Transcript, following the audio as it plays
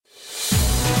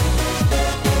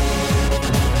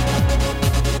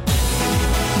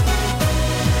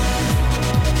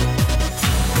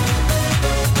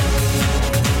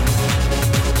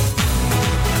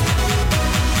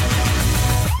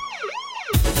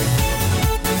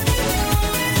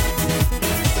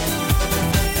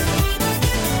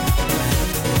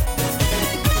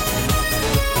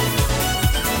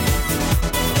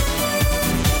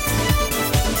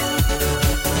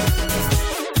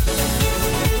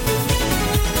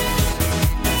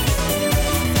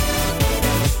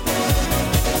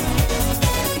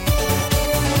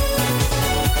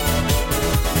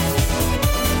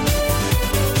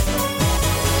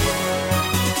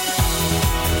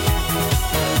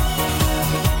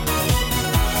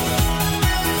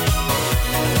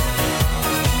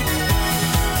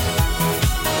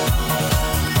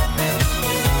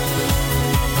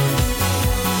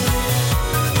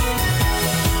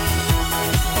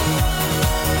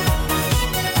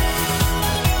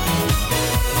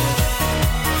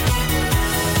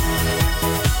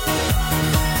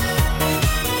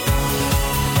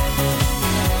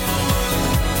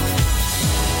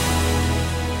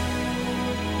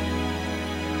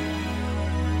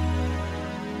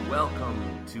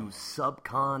Welcome to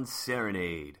Subcon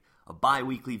Serenade, a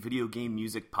bi-weekly video game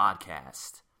music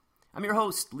podcast. I'm your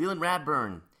host, Leland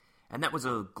Radburn, and that was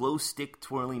a glow stick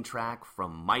twirling track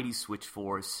from Mighty Switch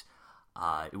Force.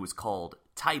 It was called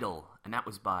Title, and that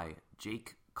was by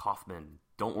Jake Kaufman.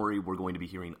 Don't worry, we're going to be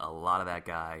hearing a lot of that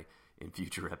guy in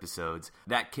future episodes.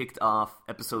 That kicked off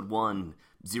episode 1,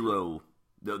 0,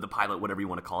 the pilot, whatever you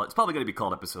want to call it. It's probably going to be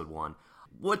called episode 1.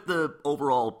 What the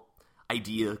overall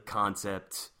idea,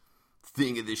 concept,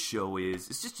 thing of this show is,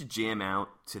 it's just to jam out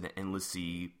to the endless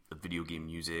sea of video game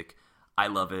music. I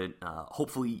love it.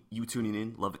 Hopefully you tuning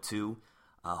in love it too.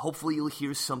 Hopefully you'll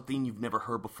hear something you've never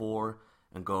heard before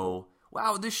and go,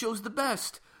 wow, this show's the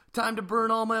best. Time to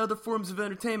burn all my other forms of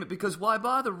entertainment because why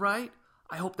bother, right?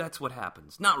 I hope that's what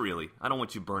happens. Not really. I don't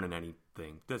want you burning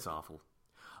anything. That's awful.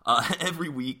 Every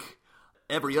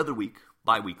other week,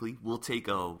 bi-weekly, we'll take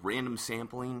a random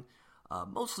sampling,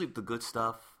 mostly of the good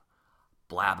stuff,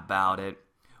 blab about it,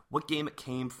 what game it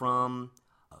came from,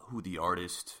 who the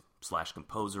artist /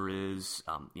 composer is.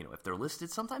 If they're listed,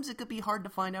 sometimes it could be hard to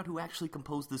find out who actually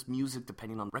composed this music,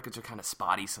 depending on records are kind of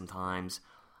spotty sometimes.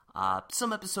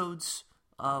 Some episodes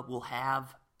will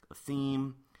have a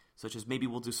theme, such as maybe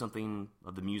we'll do something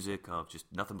of the music of just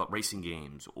nothing but racing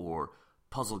games or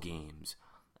puzzle games.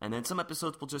 And then some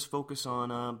episodes will just focus on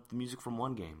the music from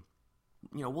one game.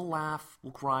 We'll laugh,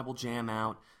 we'll cry, we'll jam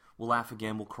out, we'll laugh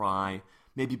again, we'll cry,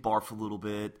 maybe barf a little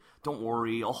bit. Don't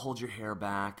worry, I'll hold your hair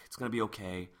back. It's going to be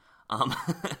okay.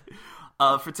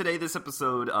 For today, this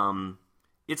episode,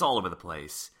 it's all over the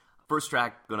place. First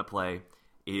track I'm going to play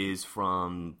is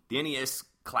from the NES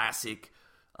classic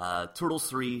Turtles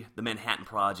 3, The Manhattan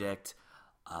Project.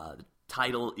 The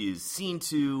title is Scene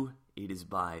 2. It is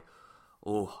by,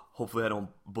 hopefully I don't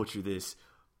butcher this,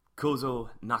 Kozo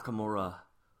Nakamura,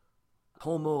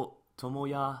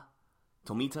 Tomoya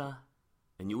Tomita,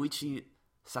 and Yuichi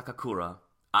Sakakura.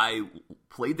 I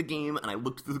played the game and I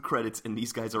looked through the credits and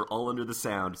these guys are all under the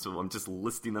sound, so I'm just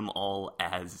listing them all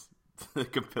as the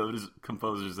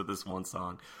composers of this one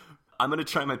song. I'm going to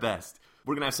try my best.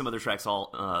 We're going to have some other tracks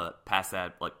all past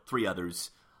that, like 3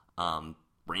 others,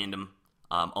 random.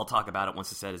 I'll talk about it once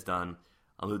the set is done.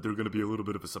 They're going to be a little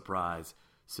bit of a surprise.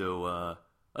 So,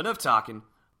 enough talking.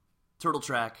 Turtle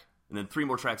track, and then 3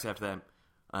 more tracks after that.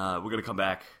 We're going to come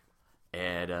back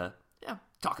and,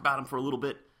 talk about them for a little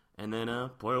bit, and then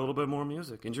play a little bit more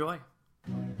music. Enjoy.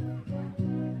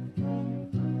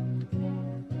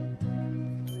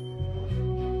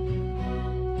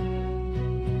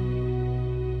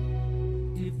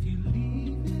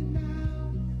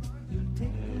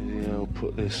 I'll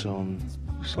put this on.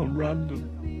 It's on random.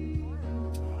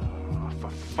 Oh, for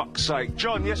fuck's sake.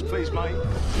 John, yes please, mate.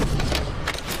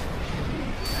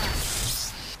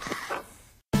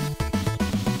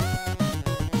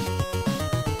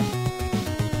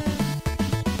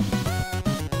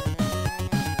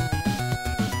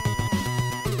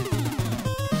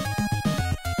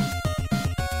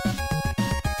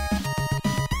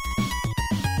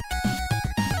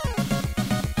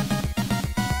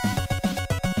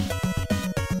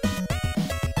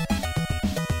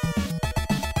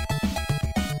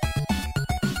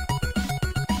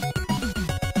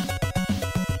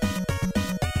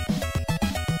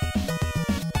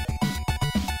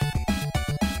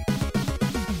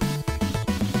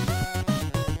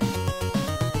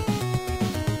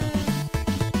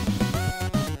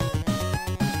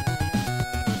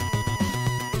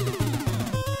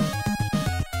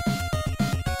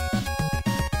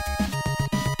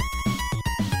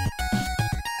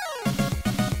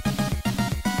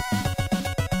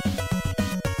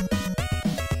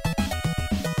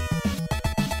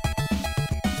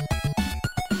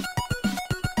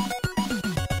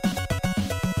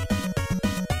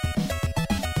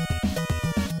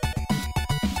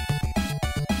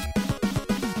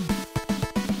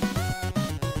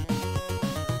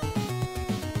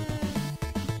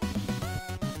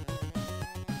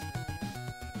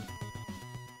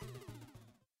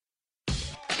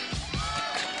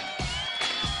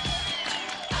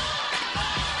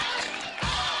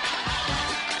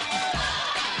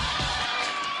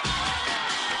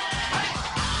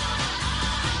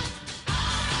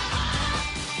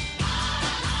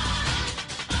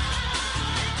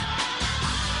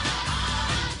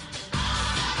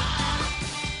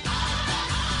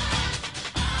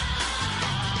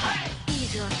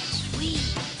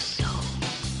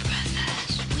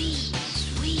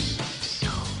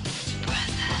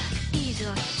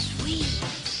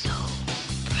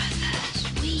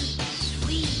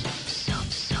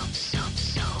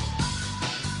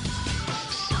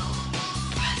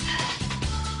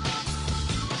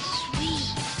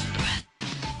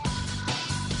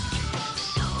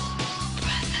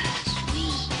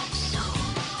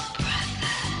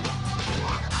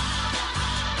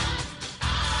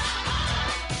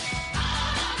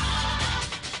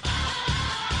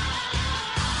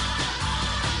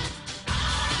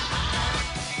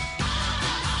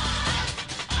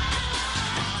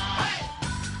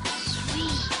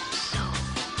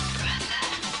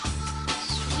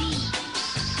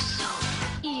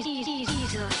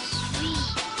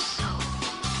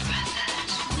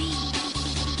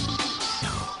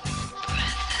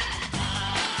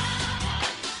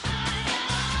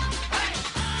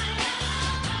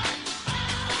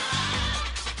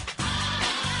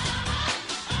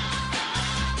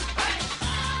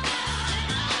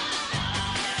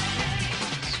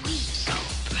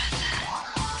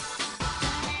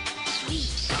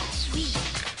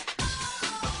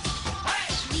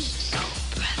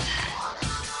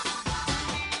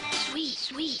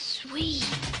 sweet.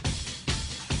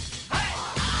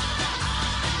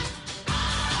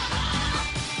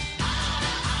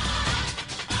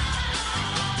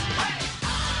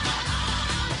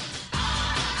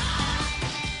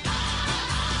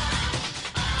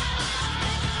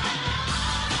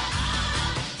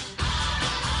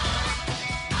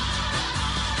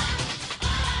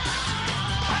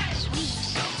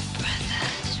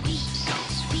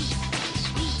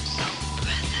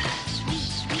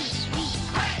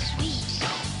 Sweet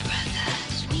soul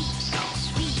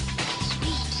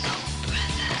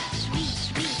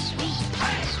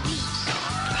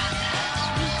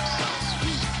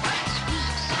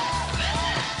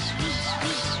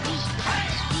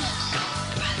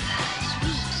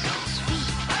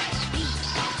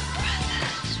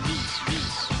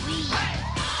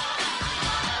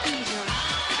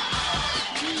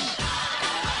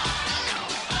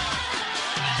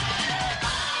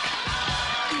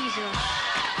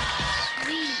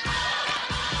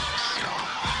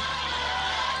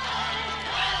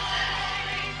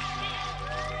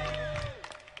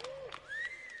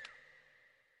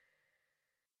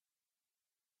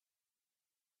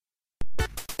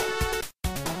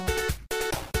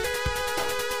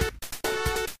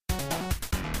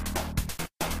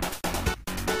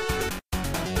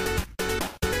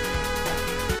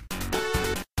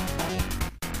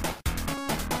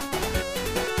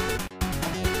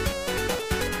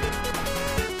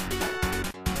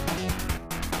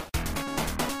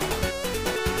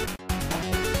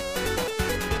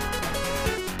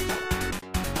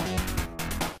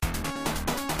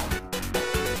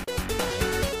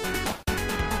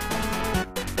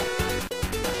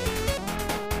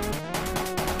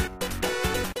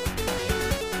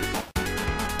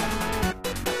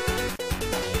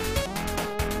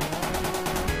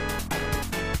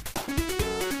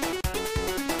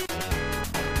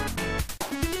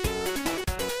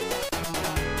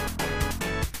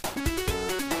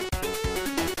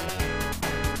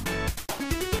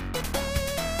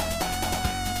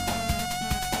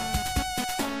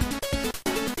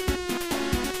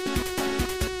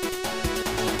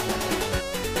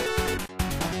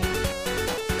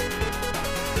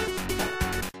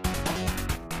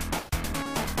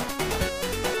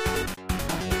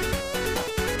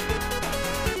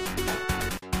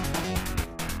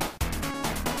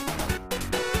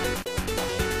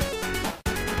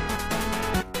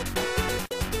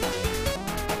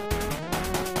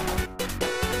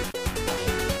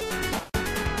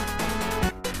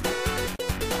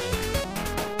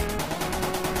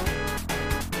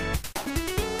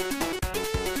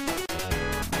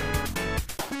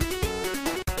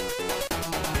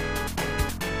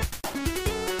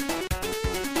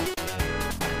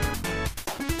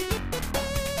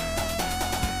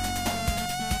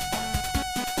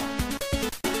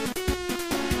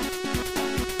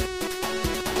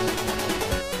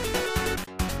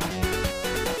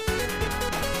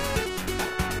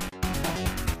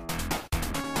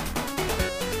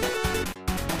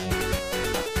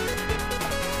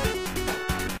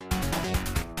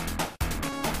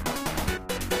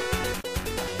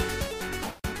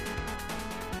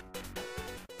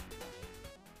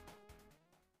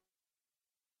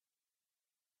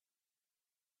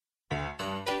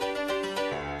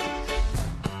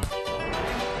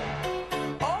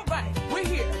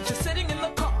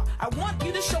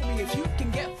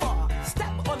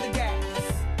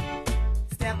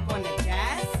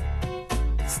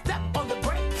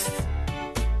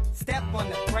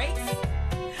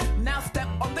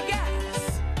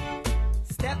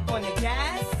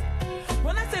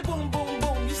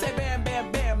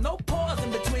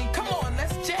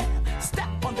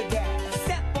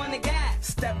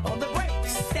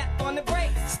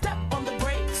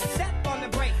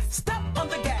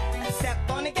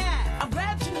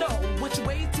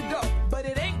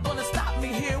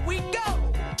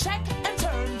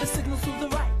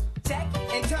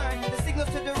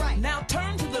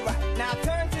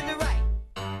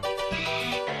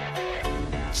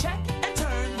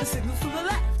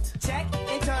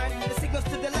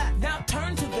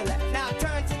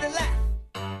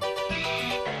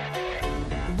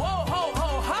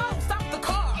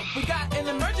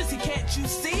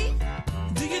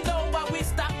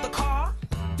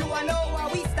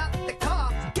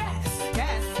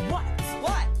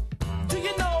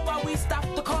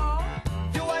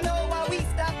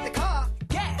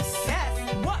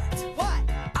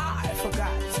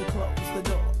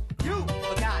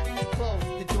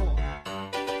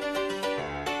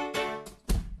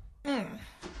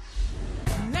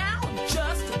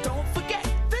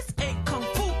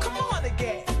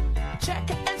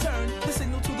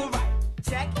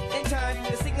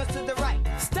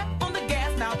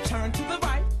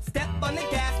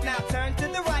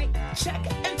Check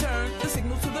and turn the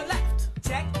signals to the left.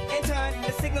 Check and turn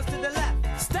the signals to the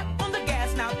left. Step on the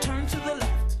gas, now turn to the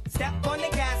left. Step on the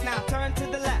gas, now turn to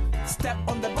the left. Step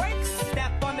on the brakes.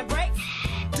 Step on the brakes.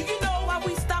 Do you know why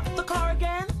we stopped the car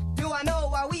again? Do I know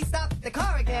why we stopped the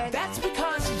car again? That's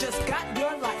because you just got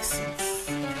your license.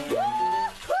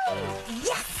 Woo-hoo!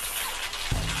 Yes!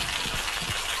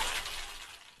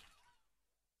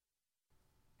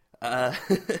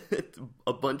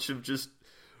 A bunch of just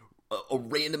a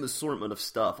random assortment of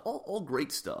stuff, all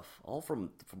great stuff, all from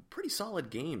pretty solid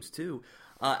games too.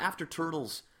 After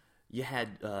Turtles, you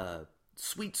had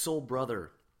Sweet Soul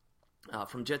Brother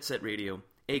from Jet Set Radio,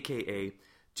 aka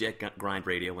Jet Grind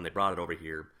Radio. When they brought it over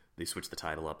here, they switched the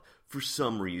title up for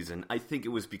some reason. I think it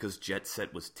was because Jet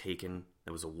Set was taken.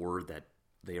 That was a word that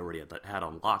they already had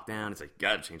on lockdown. It's like,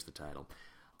 gotta change the title.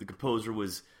 The composer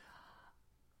was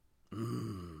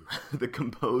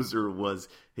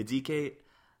Hideki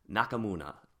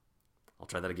Nakamura. I'll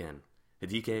try that again.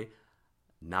 Hideki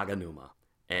Naganuma.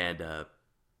 And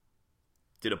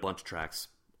did a bunch of tracks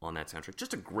on that soundtrack.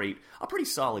 Just a pretty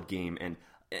solid game. And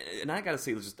I gotta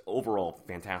say, it was just overall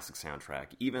fantastic soundtrack.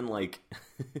 Even like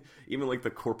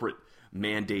the corporate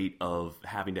mandate of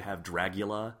having to have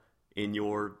Dragula in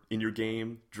your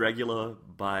game. Dragula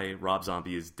by Rob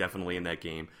Zombie is definitely in that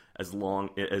game, as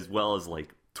well as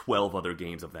like 12 other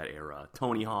games of that era.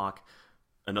 Tony Hawk,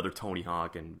 another Tony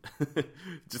Hawk, and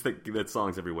just that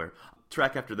song's everywhere.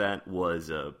 Track after that was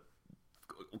one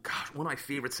of my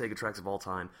favorite Sega tracks of all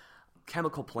time,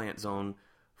 Chemical Plant Zone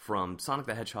from Sonic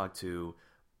the Hedgehog 2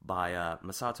 by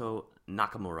Masato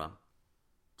Nakamura.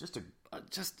 Just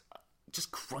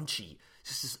crunchy,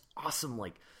 just this awesome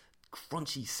like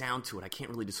crunchy sound to it. I can't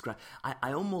really describe.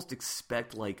 I almost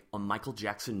expect like a Michael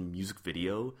Jackson music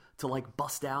video to like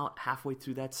bust out halfway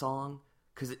through that song,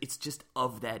 because it's just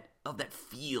of that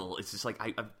feel. It's just like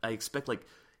I expect like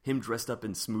him dressed up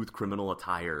in Smooth Criminal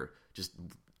attire, just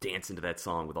dancing to that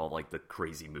song with all like the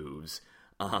crazy moves.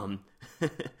 After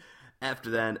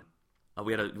that,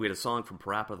 we had a song from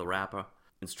Parappa the Rapper,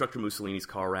 Instructor Mussolini's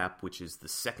Car Rap, which is the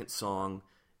second song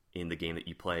in the game that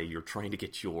you play. You're trying to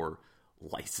get your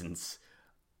license.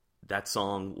 That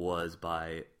song was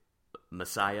by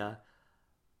Masaya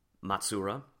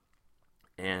Matsura,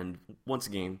 and once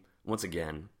again,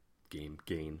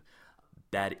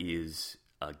 that is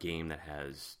a game that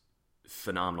has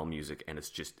phenomenal music, and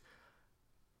it's just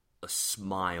a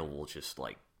smile will just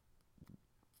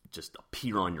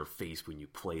appear on your face when you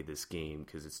play this game,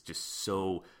 because it's just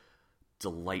so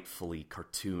delightfully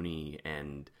cartoony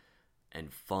and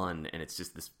fun, and it's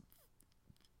just this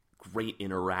great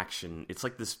interaction. It's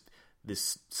like this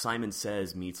Simon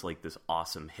Says meets like this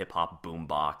awesome hip hop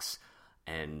boombox,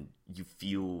 and you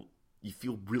feel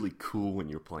really cool when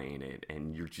you're playing it,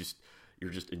 and you're just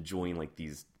enjoying like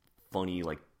these funny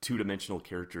like two-dimensional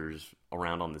characters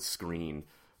around on the screen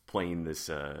playing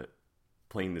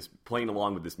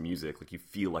along with this music. Like you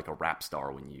feel like a rap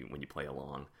star when you play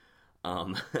along.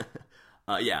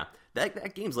 Yeah,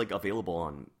 that game's like available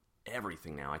on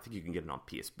everything now. I think you can get it on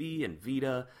PSP and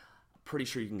Vita. Pretty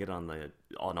sure you can get it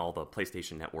on all the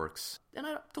PlayStation networks. And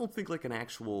I don't think like an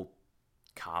actual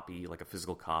copy, like a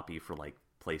physical copy for like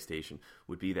PlayStation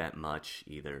would be that much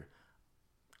either.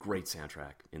 Great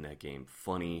soundtrack in that game.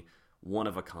 Funny, one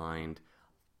of a kind.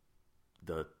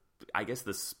 I guess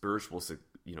the spiritual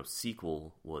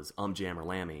sequel was Jammer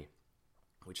Lammy,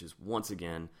 which is once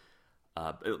again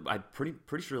I'm pretty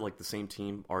sure like the same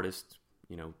team, artists,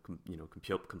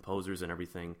 composers and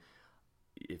everything.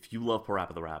 If you love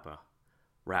Parappa the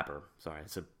Rapper, sorry,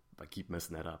 I keep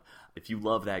messing that up. If you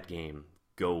love that game,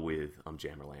 go with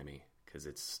Jammer Lammy, because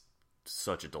it's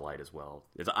such a delight as well.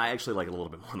 I actually like it a little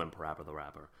bit more than Parappa the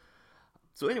Rapper.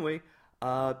 So anyway,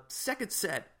 second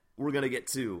set we're gonna get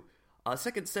to.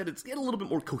 Second set, it's get a little bit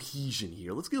more cohesion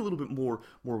here. Let's get a little bit more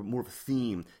of a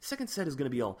theme. Second set is going to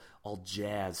be all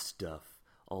jazz stuff,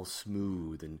 all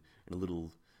smooth and a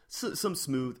little some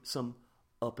smooth, some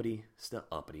uppity stuff.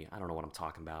 Uppity, I don't know what I'm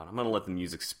talking about. I'm going to let the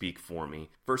music speak for me.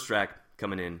 First track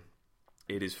coming in,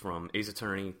 it is from Ace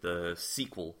Attorney, the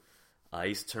sequel.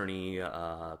 Ace Attorney,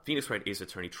 Phoenix Wright Ace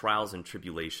Attorney, Trials and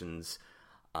Tribulations,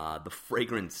 The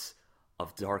Fragrance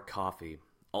of Dark Coffee,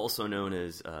 also known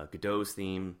as Godot's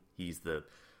theme. He's the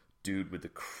dude with the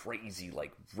crazy,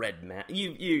 like, red mask.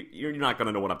 You're not going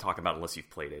to know what I'm talking about unless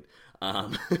you've played it.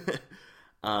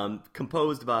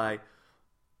 Composed by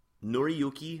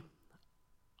Noriyuki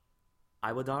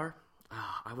Iwadare.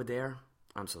 Iwadare?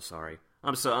 I'm so sorry.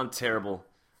 I'm terrible.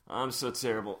 I'm so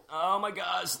terrible. Oh my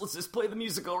gosh, let's just play the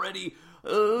music already.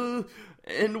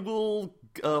 And we'll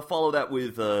follow that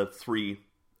with 4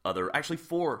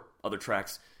 other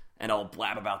tracks, and I'll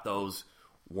blab about those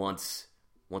once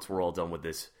we're all done with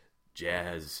this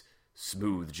jazz,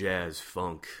 smooth jazz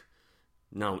funk.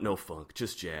 No funk,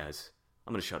 just jazz.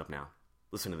 I'm gonna shut up now.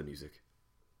 Listen to the music.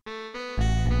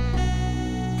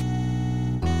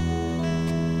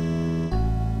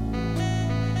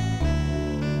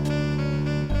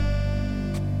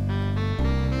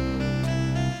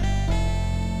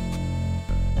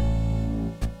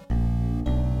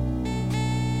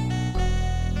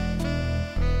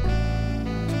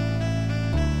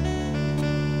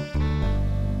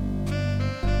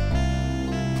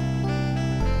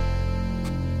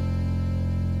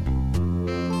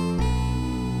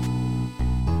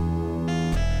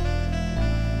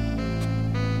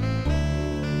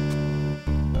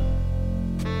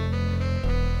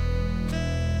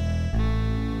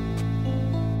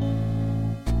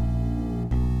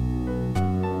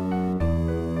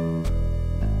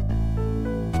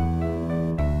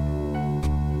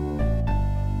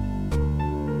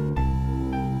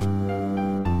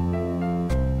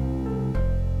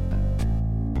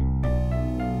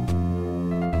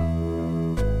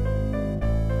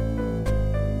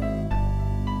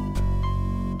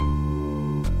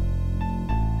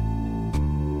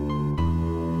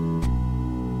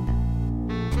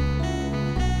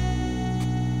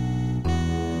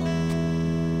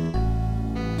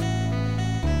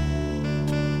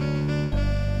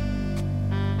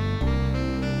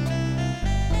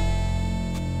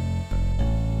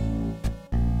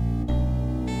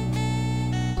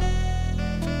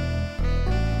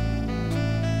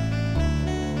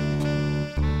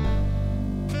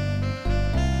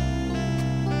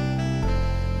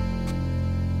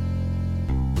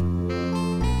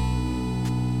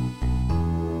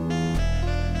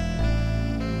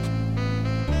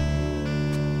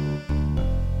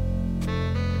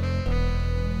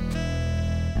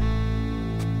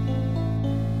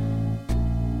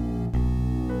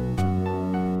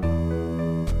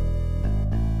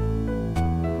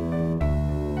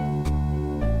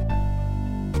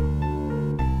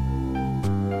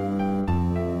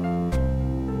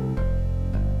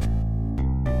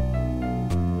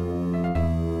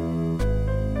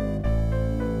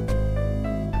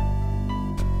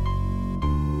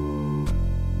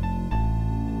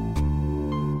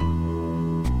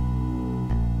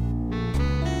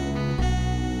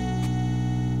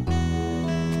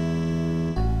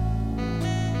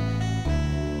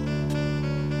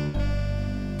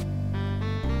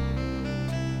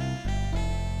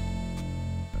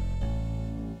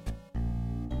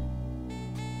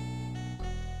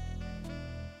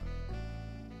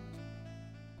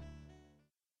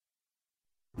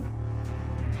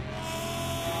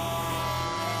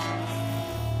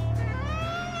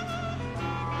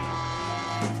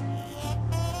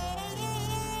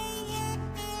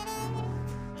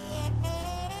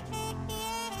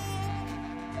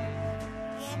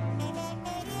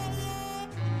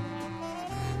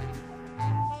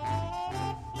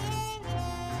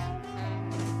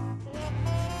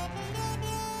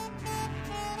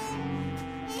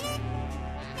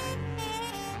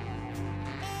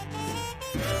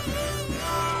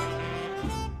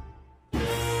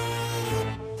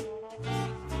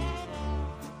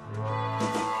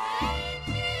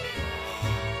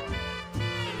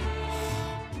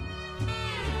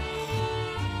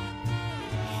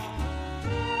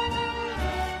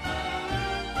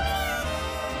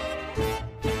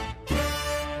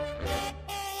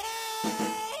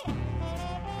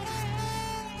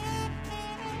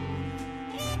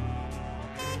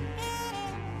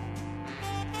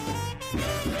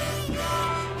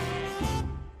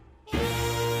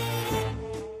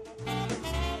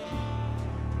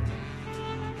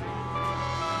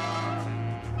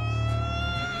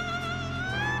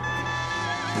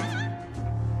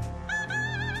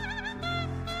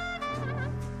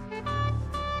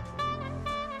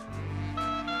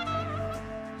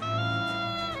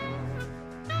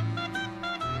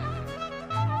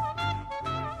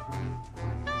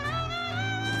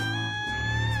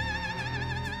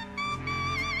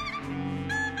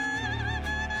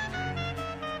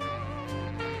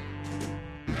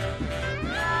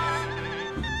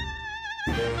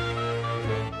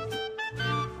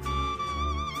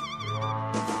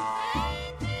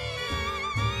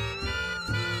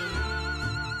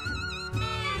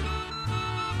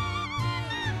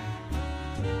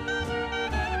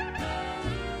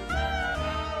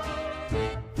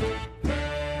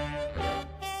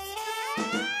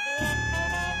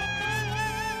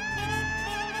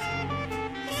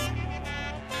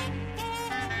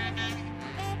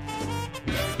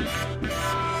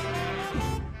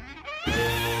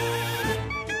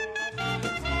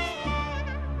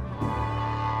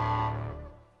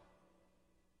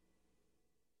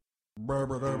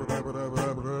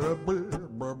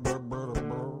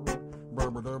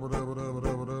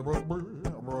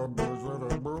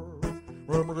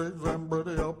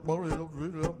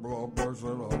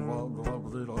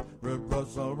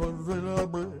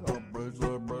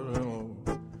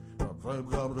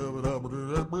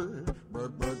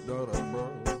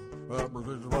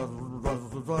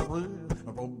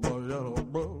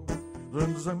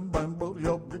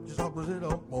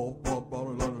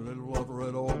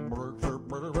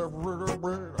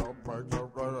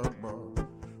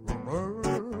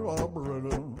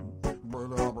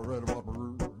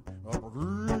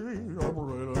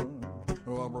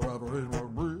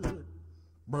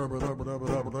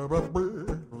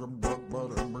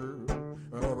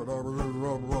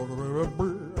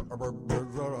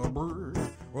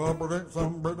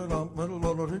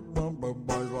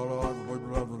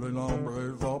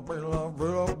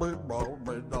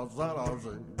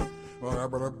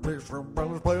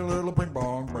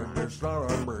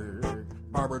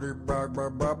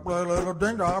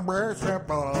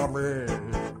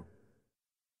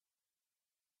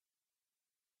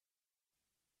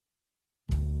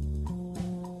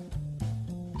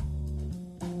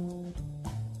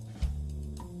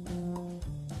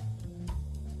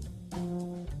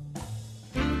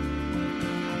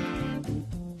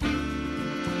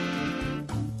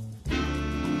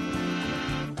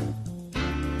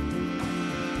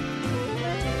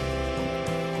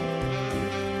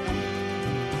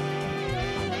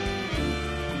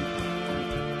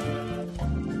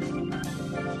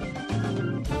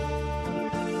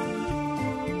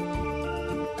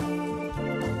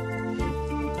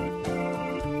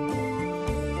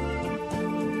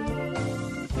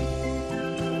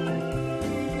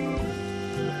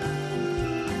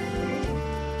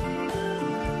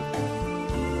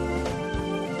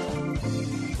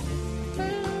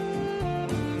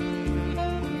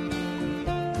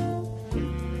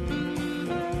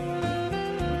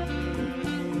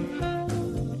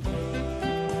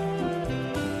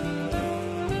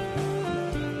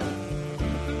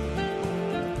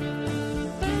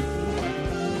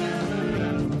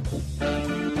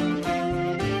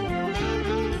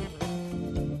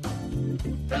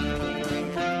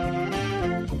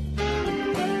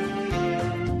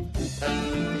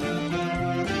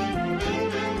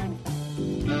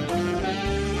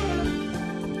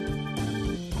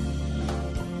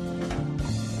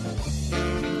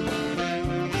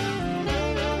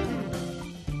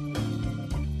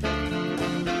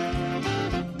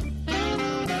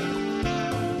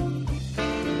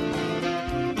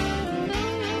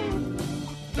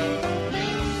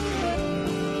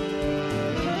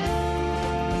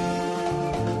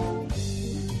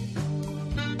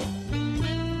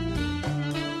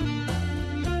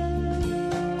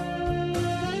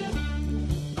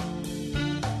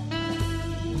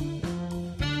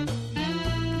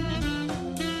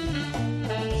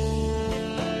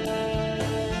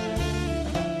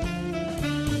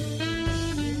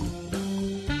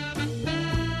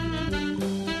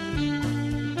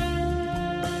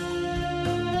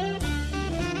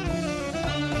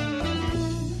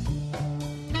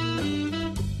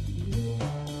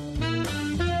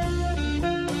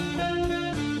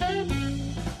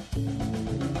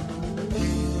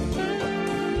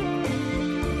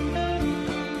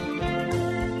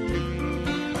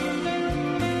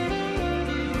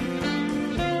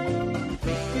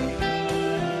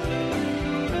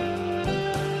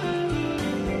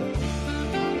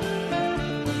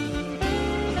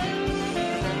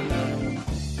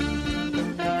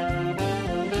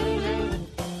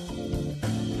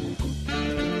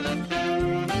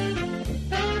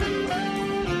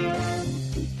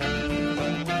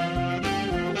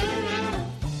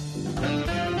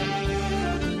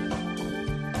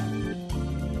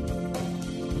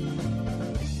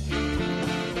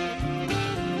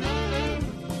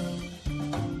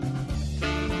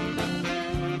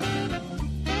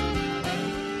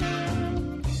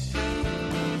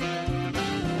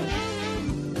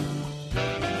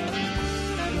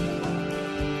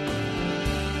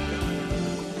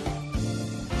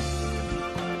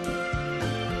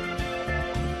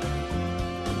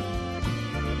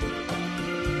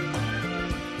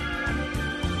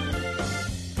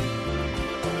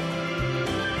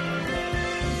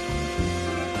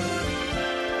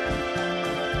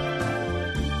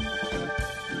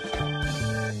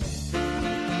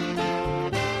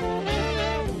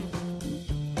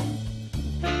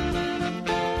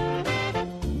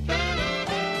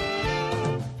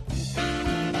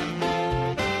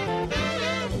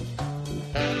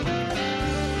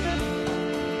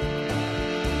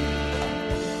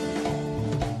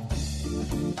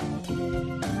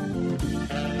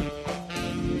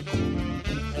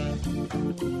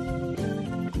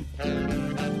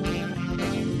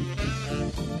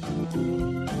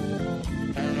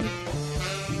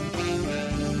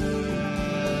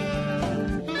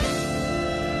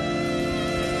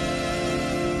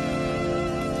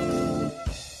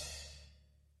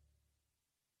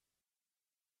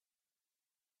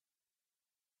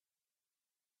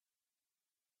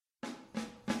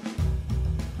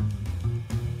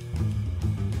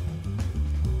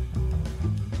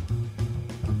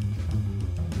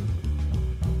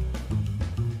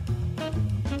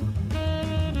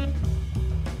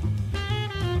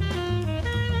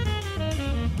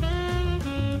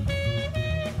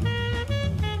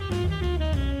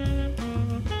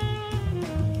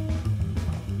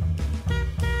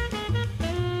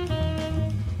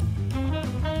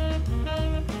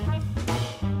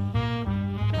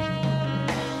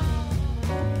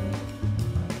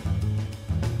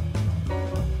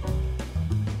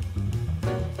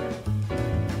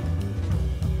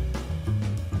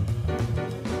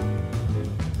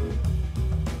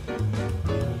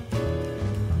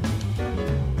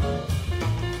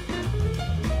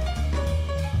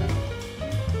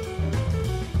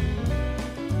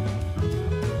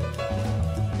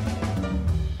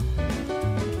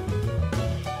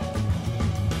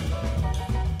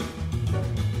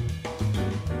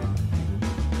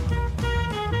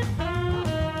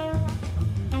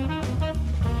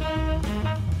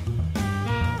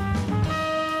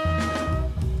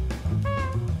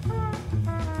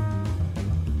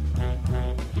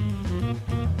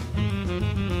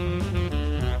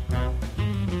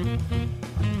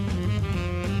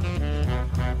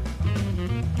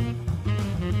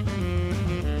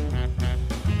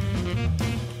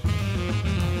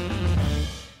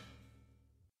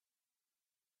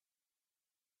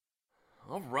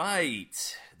 All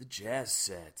right, the jazz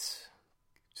set.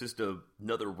 Just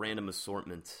another random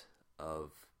assortment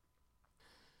of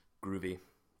groovy,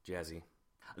 jazzy.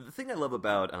 The thing I love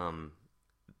about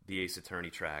the Ace Attorney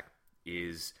track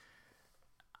is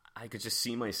I could just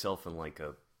see myself in like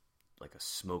a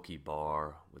smoky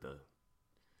bar with a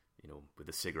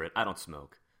cigarette. I don't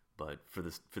smoke, but for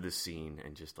this scene,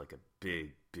 and just like a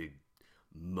big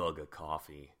mug of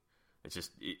coffee. It's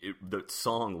just the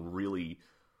song really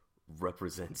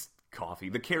represents coffee.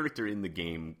 The character in the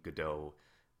game, Godot,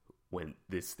 when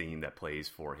this theme that plays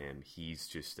for him, he's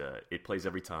just it plays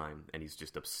every time, and he's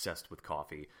just obsessed with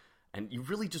coffee. And you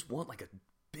really just want like a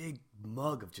big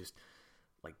mug of just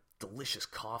like delicious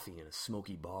coffee in a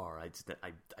smoky bar.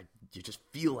 You just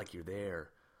feel like you're there.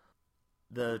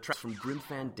 The track from Grim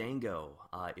Fandango,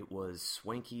 it was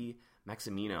Swanky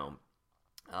Maximino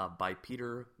by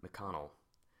Peter McConnell.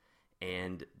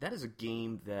 And that is a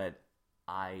game that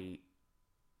I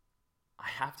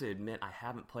have to admit I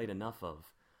haven't played enough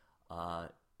of.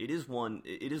 It is one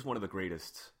of the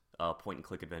greatest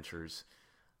point-and-click adventures.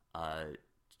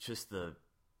 Just the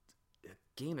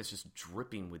game is just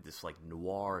dripping with this like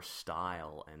noir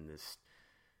style and this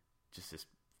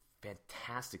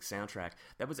fantastic soundtrack.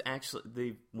 That was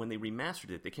actually when they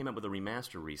remastered it. They came out with a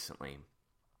remaster recently,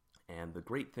 and the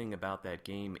great thing about that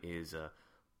game is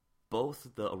both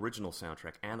the original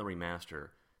soundtrack and the remaster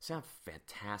sound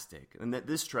fantastic. And that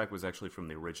this track was actually from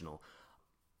the original.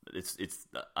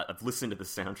 I've listened to the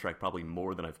soundtrack probably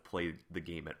more than I've played the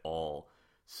game at all.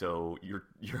 So you're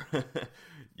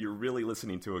you're really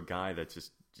listening to a guy that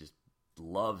just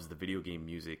loves the video game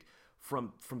music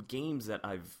from games that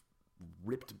I've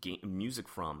ripped music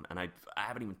from, and I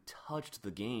haven't even touched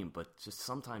the game, but just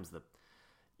sometimes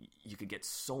you could get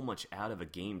so much out of a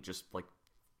game just like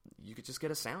you could just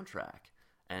get a soundtrack.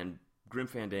 And Grim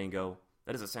Fandango,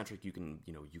 that is a soundtrack you can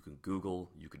Google,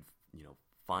 you could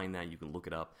find that, you can look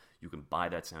it up, you can buy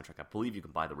that soundtrack. I believe you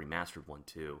can buy the remastered one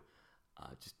too.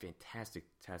 Just fantastic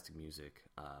music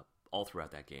all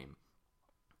throughout that game.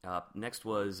 Next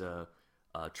was a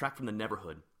track from the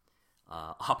Neverhood.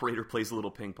 Operator Plays a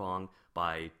Little Ping Pong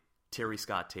by Terry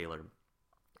Scott Taylor.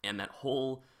 And that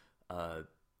whole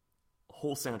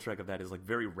soundtrack of that is like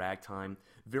very ragtime,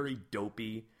 very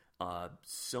dopey.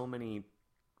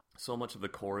 So much of the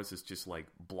chorus is just like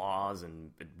blahs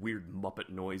and weird Muppet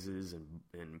noises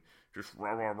and just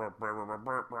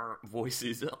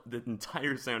voices. The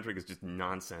entire soundtrack is just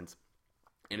nonsense,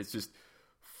 and it's just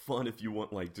fun if you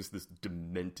want like just this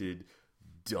demented,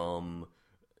 dumb,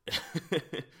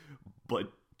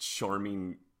 but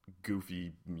charming,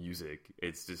 goofy music.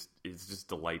 It's just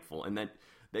delightful, and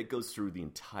that goes through the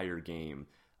entire game.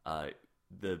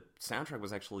 The soundtrack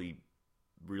was actually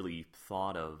really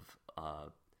thought of.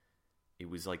 It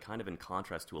was like kind of in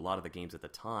contrast to a lot of the games at the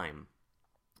time.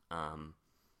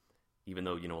 Even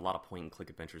though, a lot of point-and-click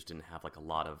adventures didn't have like a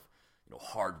lot of,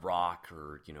 hard rock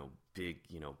or, big,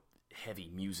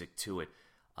 heavy music to it.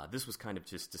 This was kind of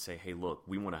just to say, hey, look,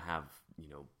 we want to have,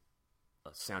 a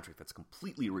soundtrack that's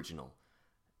completely original.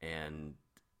 And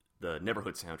the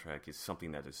Neverhood soundtrack is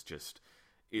something that is just,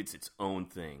 it's its own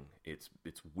thing. It's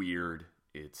weird.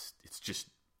 It's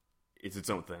its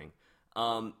own thing.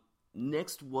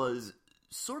 Next was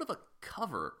sort of a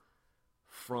cover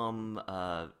from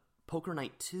Poker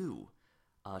Night 2,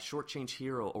 Short Change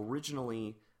Hero,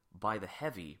 originally by The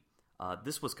Heavy.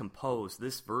 This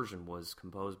version was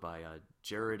composed by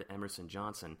Jared Emerson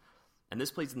Johnson, and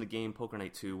this plays in the game Poker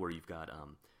Night 2, where you've got,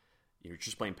 you're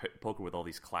just playing poker with all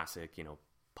these classic,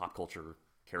 pop culture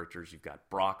characters. You've got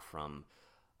Brock from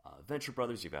Venture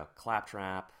Brothers, you've got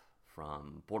Claptrap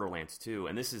from Borderlands 2,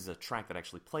 and this is a track that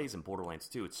actually plays in Borderlands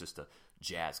 2. It's just a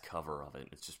jazz cover of it.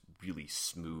 It's just really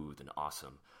smooth and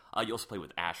awesome. You also play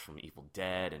with Ash from Evil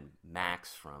Dead and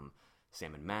Max from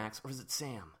Sam and Max. Or is it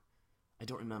Sam? I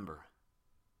don't remember.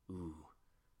 Ooh.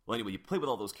 Well, anyway, you play with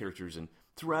all those characters, and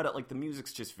throughout it, like, the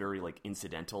music's just very, like,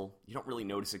 incidental. You don't really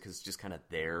notice it because it's just kind of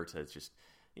there to just,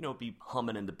 be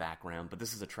humming in the background. But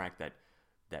this is a track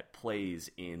that plays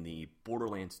in the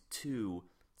Borderlands 2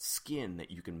 skin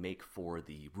that you can make for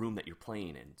the room that you're playing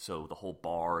in. So the whole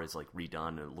bar is like redone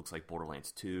and it looks like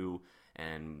Borderlands 2,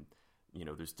 and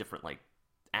there's different like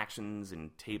actions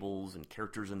and tables and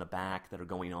characters in the back that are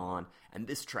going on, and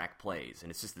this track plays, and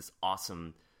it's just this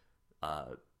awesome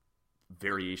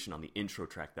variation on the intro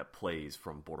track that plays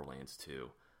from Borderlands 2.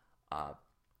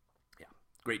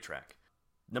 Great track.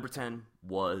 Number 10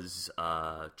 was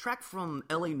a track from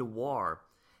LA Noire,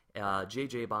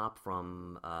 J.J. Bop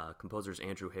from composers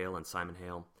Andrew Hale and Simon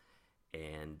Hale,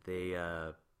 and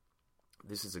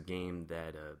this is a game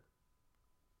that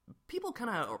people kind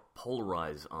of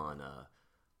polarize on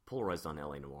polarized on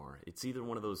LA Noire. It's either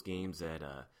one of those games that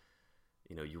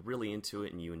you're really into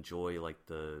it and you enjoy like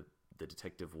the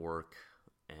detective work,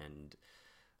 and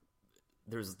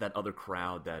there's that other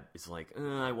crowd that is like,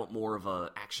 I want more of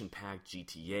a action-packed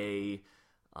GTA.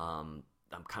 I'm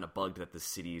kind of bugged that the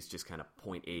city is just kind of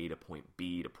point A to point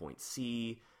B to point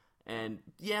C. And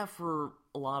yeah, for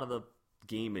a lot of the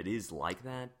game it is like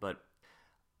that, but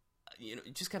you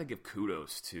just got to give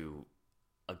kudos to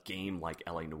a game like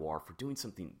LA Noire for doing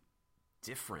something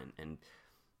different, and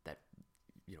that,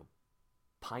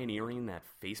 pioneering that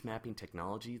face mapping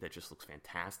technology that just looks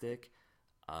fantastic.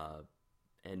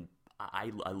 And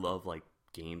I love like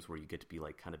games where you get to be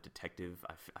like kind of detective.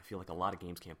 I feel like a lot of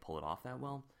games can't pull it off that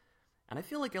well, and I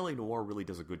feel like LA Noire really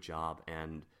does a good job,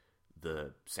 and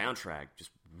the soundtrack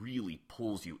just really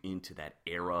pulls you into that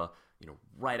era,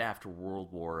 right after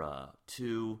World War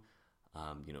II.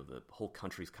 The whole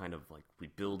country's kind of like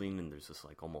rebuilding, and there's this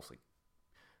like almost like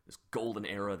this golden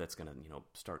era that's gonna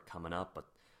start coming up, but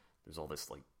there's all this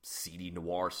like seedy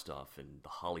noir stuff in the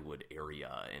Hollywood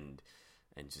area, and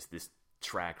just this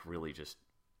track really just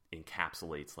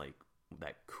encapsulates like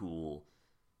that cool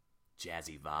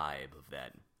jazzy vibe of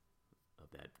that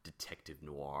detective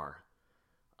noir.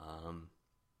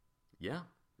 Yeah,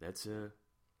 that's it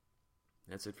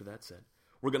for that set.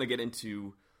 We're gonna get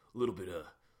into a little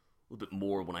bit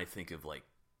more when I think of like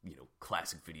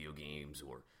classic video games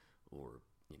or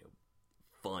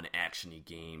fun actiony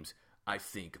games. I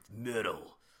think of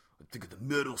Metal. I think of the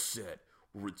Metal set,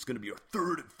 where it's going to be our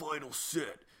third and final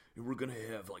set, and we're going to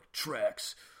have like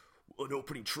tracks, an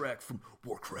opening track from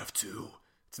Warcraft 2.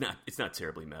 It's not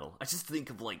terribly metal. I just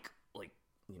think of like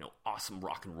awesome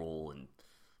rock and roll and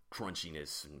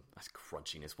crunchiness.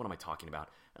 What am I talking about?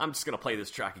 I'm just going to play this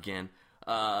track again.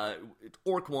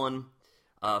 Orc 1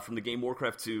 from the game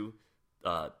Warcraft 2,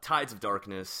 Tides of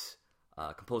Darkness,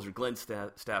 composer Glenn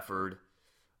Stafford.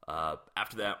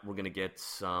 After that, we're gonna get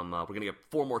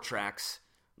 4 more tracks,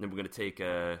 and then we're gonna take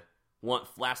one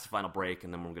last final break,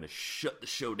 and then we're gonna shut the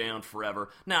show down forever.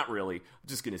 Not really. I'm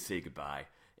just gonna say goodbye,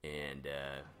 and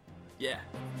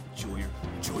enjoy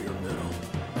your metal.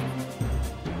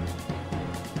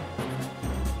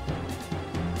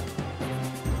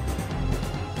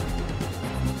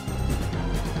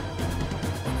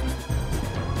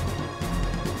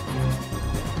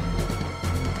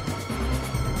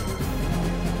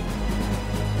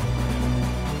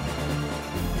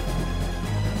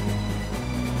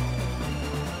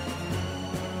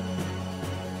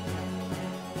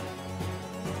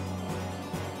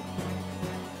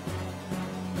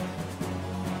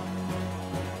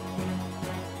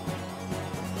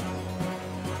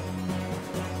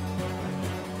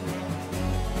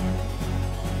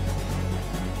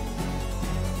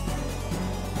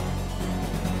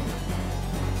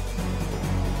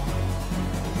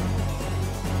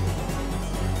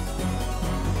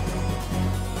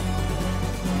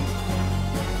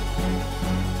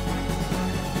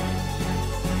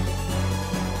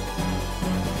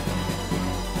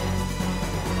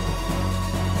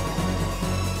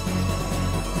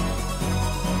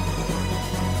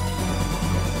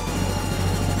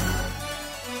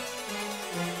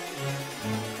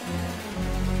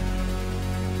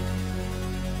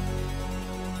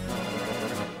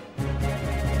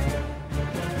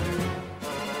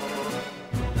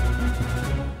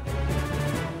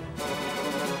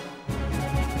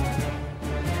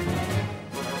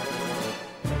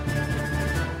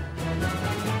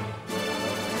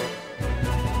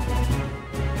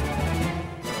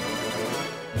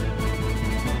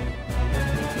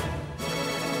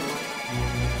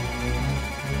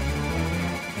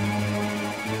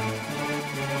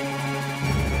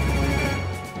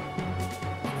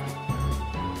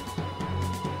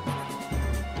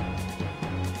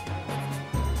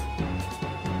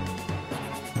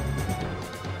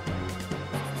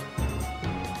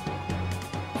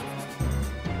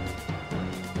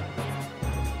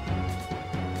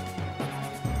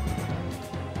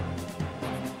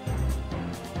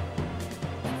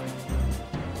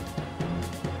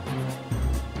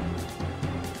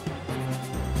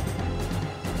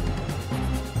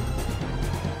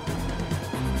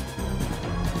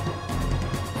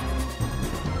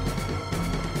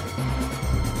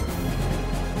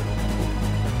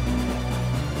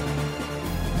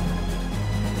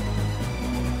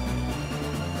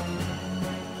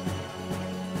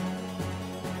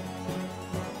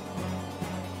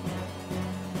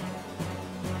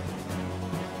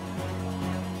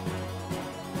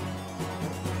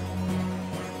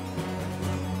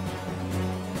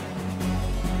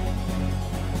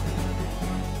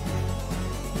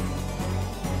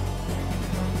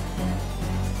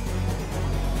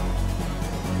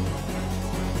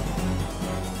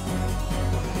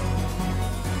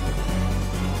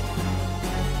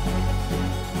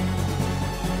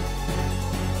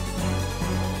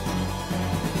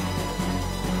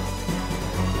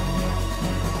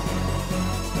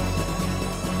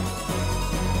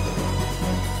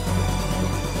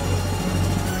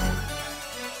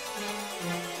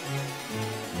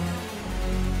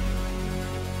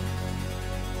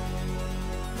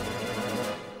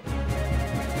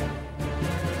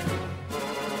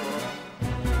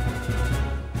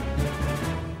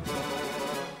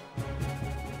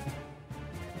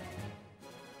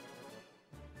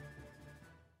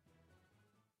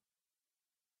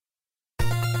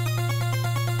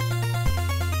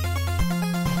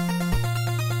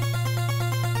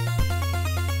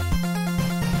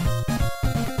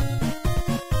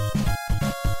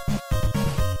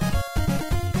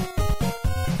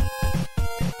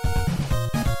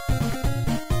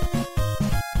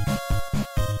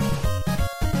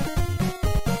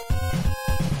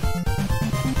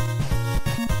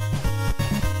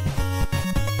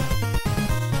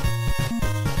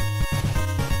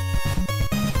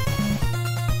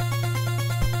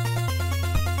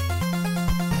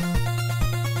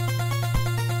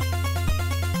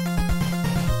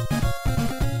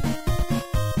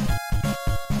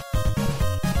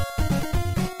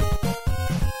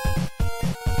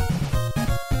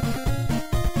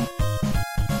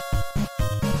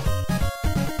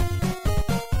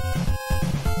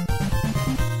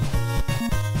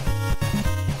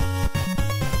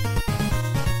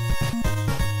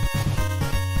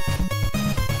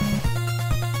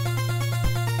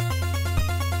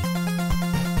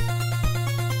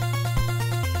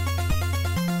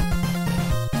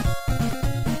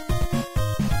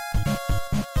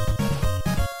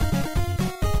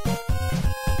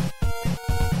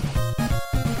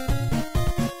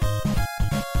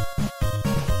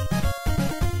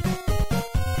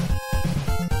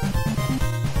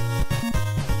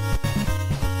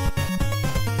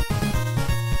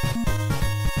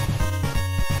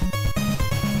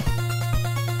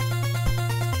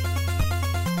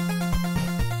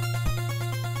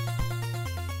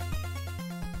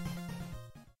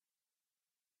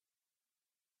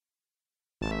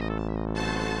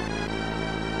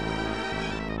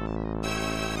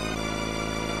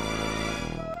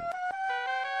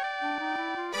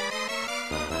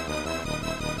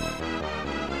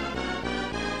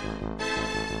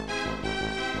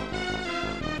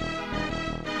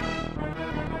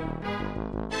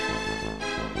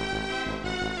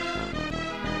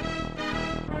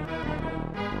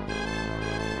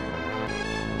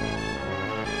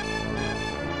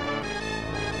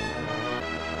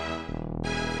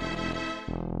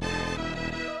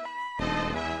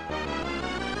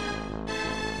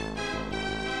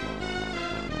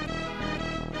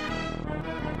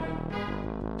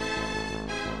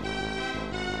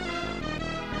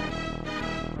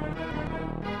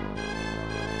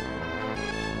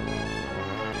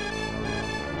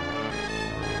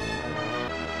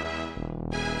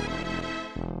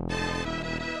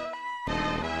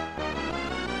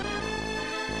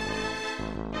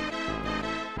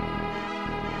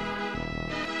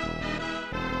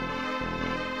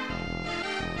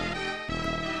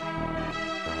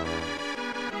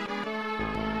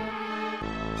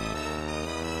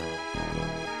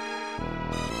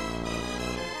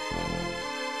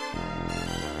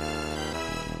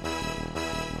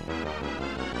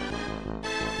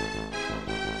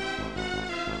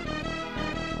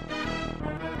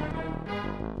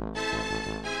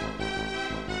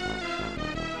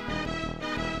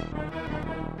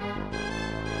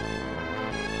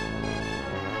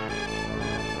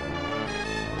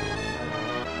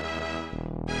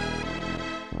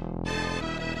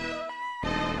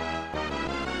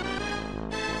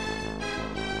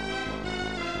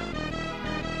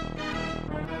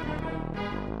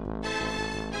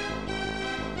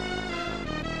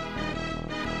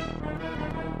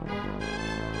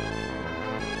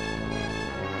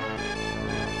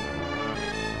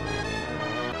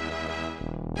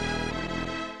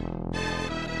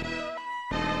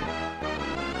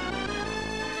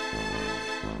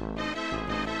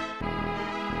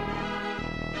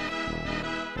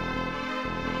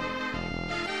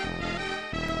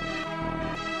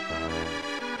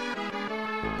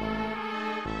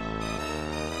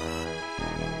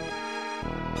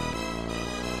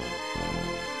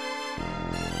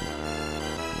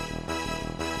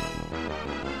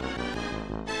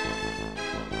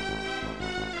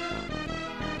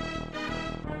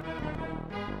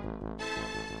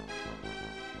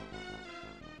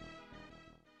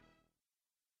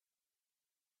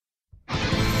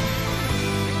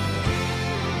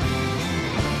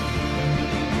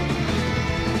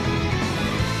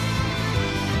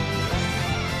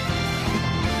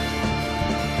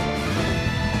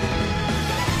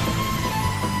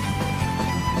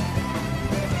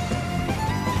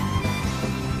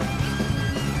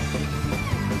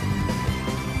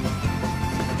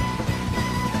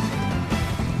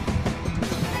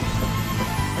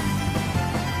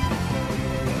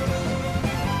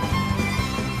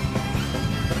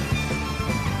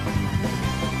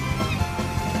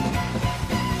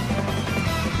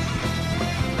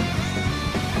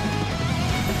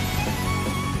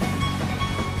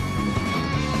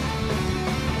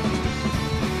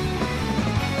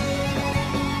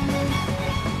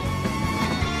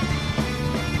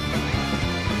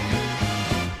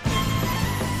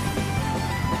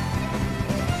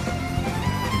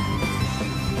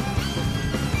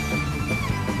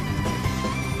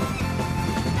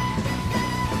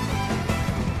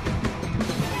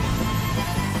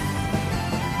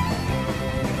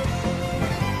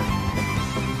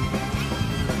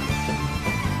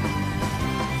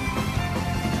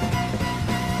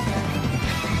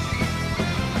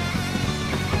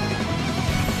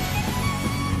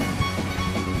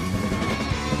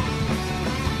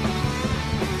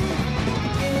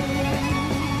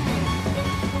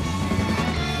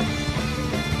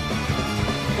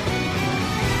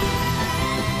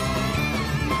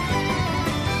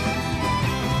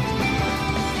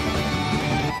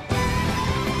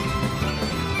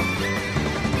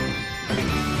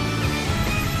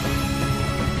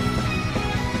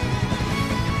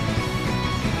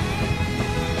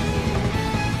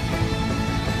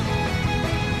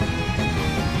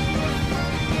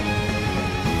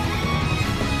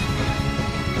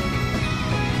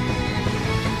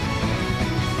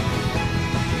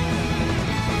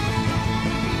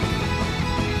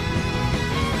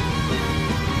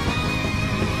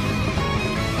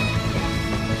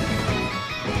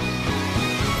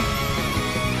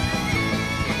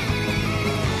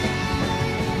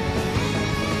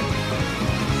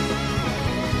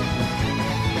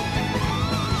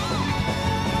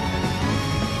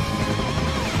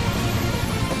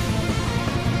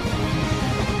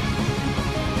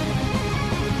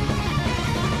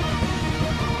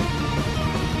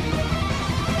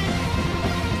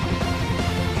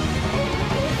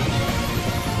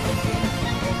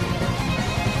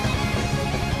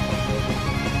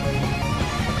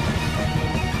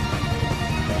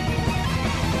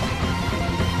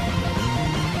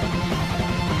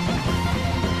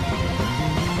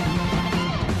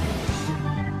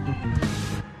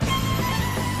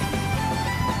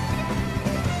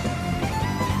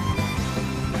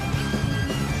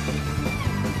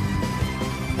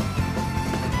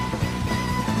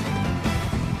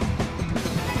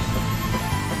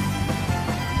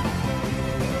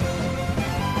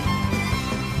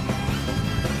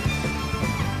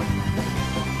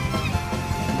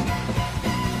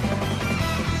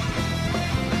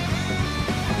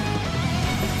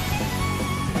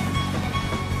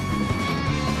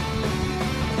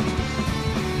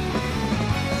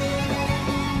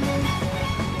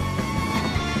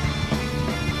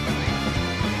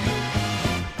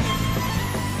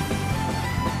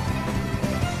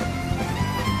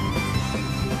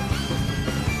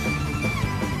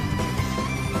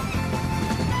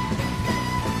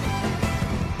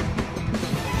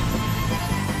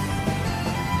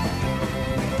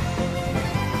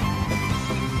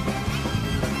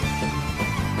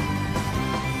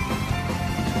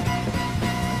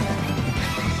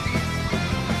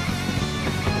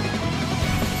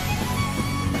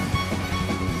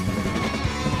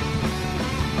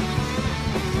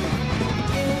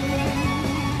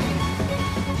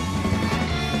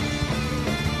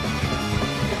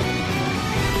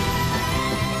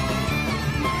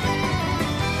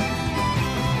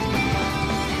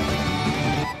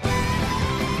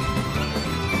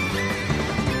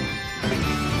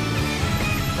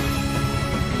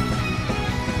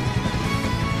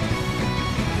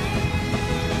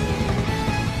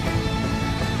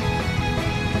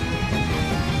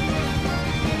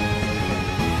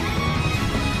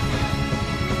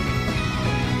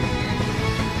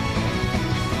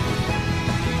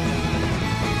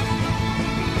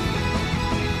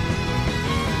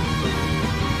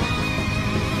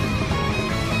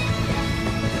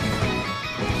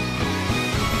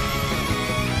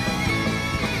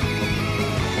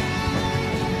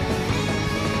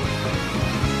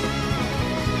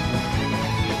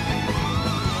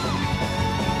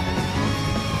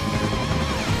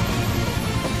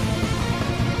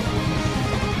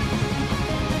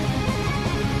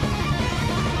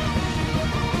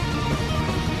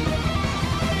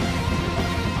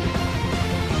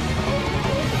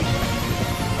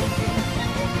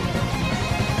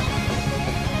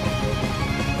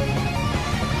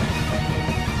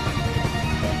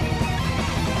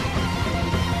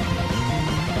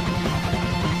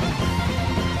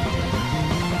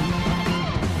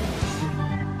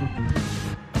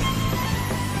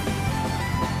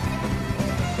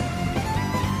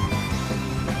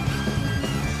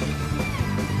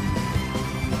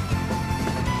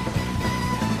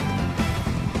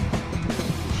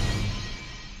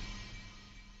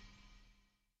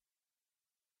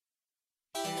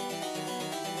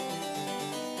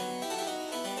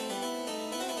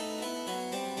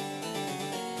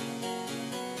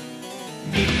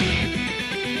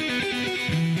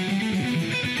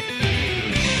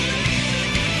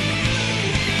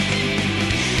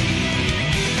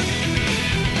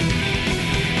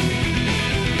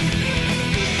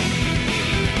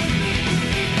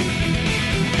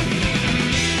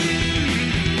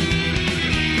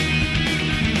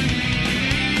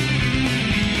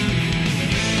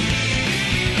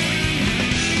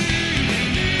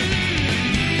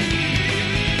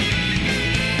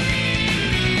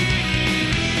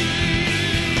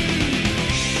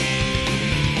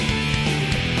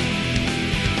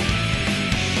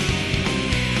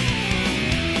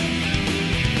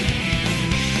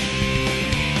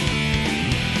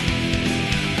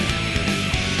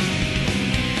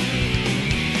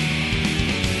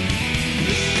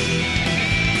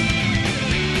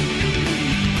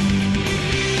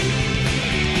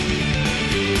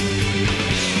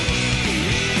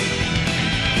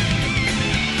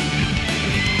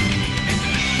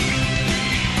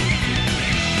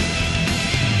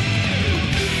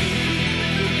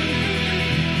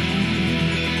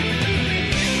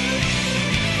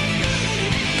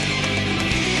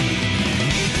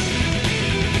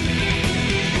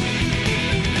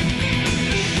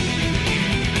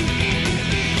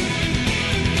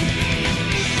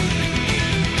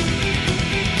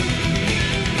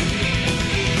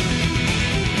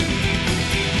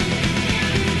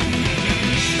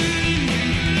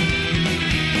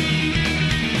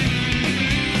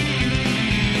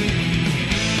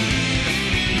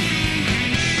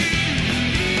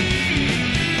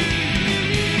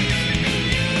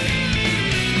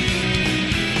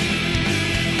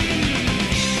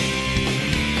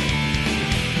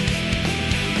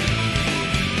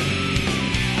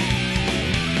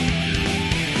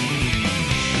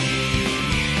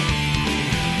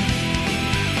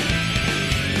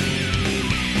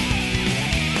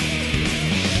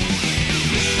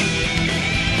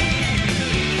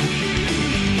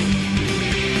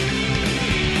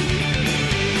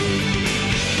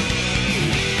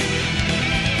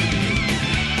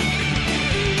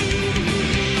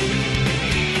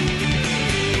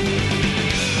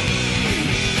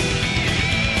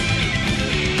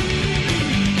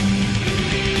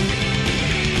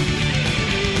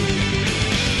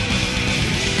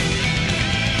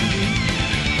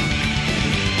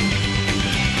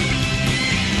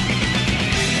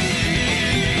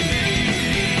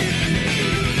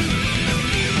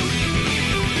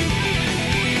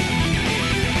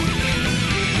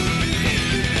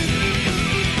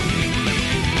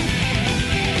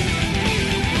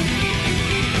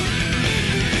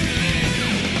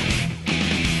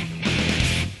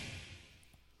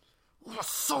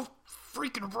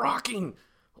 rocking.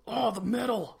 Oh, the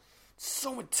metal.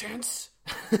 So intense.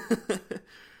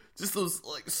 Just those,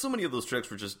 like, so many of those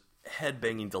tracks were just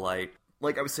head-banging delight.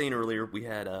 Like I was saying earlier, we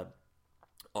had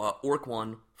Orc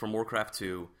 1 from Warcraft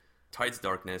 2, Tides of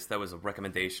Darkness. That was a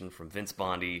recommendation from Vince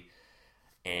Bondi.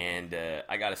 And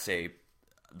I gotta say,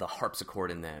 the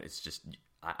harpsichord in that, it's just,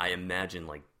 I imagine,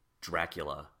 like,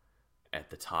 Dracula at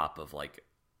the top of like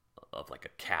a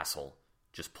castle,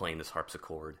 just playing this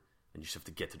harpsichord, and you just have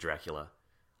to get to Dracula.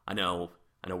 I know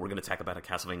we're gonna talk about a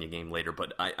Castlevania game later,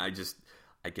 but I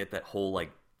get that whole,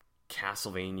 like,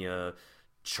 Castlevania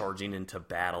charging into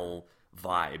battle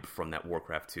vibe from that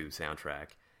Warcraft 2 soundtrack.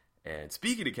 And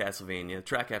speaking of Castlevania, the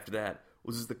track after that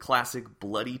was the classic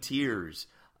Bloody Tears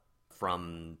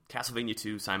from Castlevania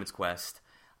 2 Simon's Quest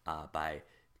by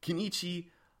Kenichi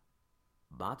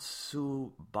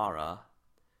Matsubara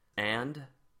and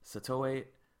Satoe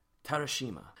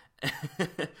Tarashima.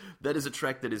 That is a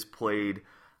track that is played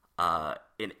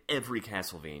in every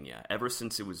Castlevania ever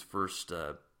since it was first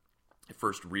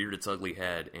reared its ugly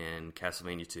head in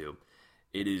Castlevania 2.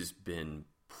 It has been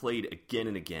played again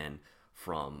and again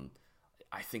from,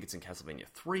 I think it's in Castlevania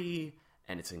 3,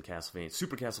 and it's in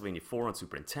Super Castlevania 4 on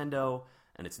Super Nintendo,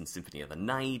 and it's in Symphony of the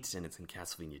Night, and it's in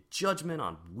Castlevania Judgment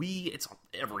on Wii. It's on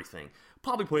everything.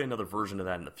 Probably play another version of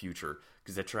that in the future,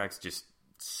 because that track's just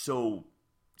so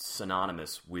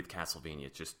synonymous with Castlevania.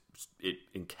 It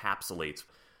encapsulates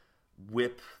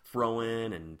whip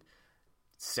throwing and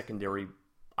secondary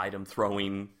item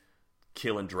throwing,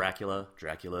 killing Dracula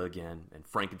again, and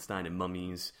Frankenstein and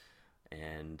mummies,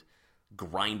 and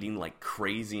grinding like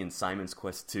crazy in Simon's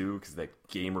Quest 2, because that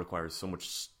game requires so much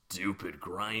stupid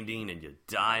grinding, and you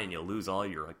die and you lose all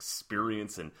your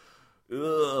experience, and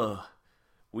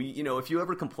if you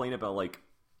ever complain about, like,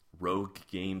 rogue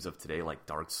games of today, like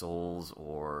Dark Souls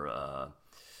or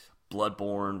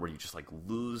Bloodborne, where you just, like,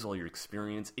 lose all your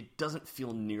experience, it doesn't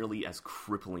feel nearly as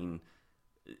crippling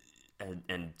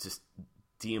and just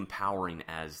de-empowering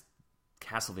as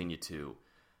Castlevania 2.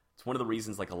 It's one of the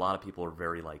reasons, like, a lot of people are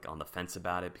very, like, on the fence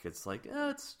about it, because it's like,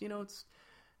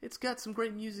 it's got some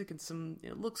great music and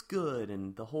it looks good,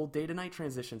 and the whole day to night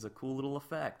transition's a cool little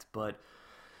effect, but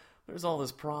there's all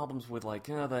those problems with, like,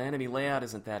 the enemy layout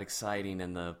isn't that exciting,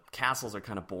 and the castles are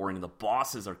kind of boring, and the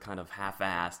bosses are kind of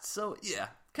half-assed. So yeah,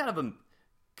 kind of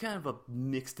a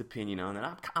mixed opinion on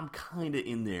that. I'm kind of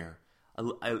in there.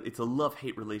 It's a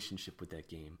love-hate relationship with that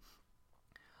game.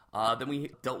 Then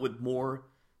we dealt with more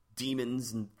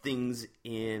demons and things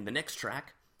in the next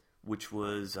track, which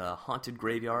was Haunted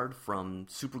Graveyard from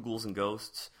Super Ghouls and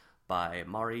Ghosts by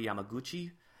Mari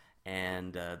Yamaguchi.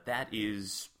 And that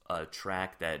is a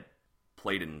track that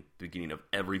played in the beginning of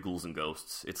every Ghouls and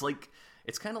Ghosts.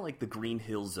 It's kind of like the Green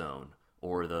Hill Zone,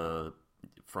 or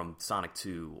from Sonic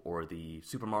 2, or the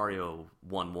Super Mario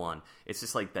 1-1. It's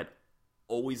just like that,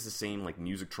 always the same, like,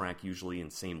 music track usually,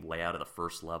 and same layout of the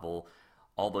first level.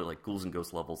 All the, like, Ghouls and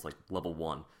Ghosts levels, like level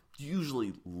 1,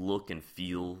 usually look and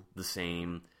feel the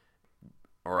same.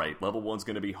 Alright, level 1's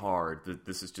going to be hard.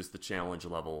 This is just the challenge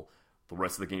level. The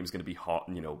rest of the game is going to be hard,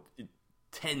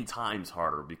 10 times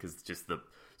harder, because just the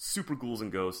Super Ghouls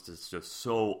and Ghosts is just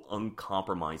so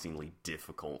uncompromisingly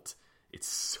difficult. It's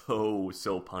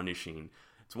so punishing.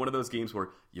 It's one of those games where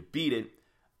you beat it,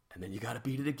 and then you gotta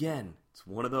beat it again. It's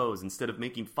one of those. Instead of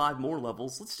making 5 more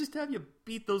levels, let's just have you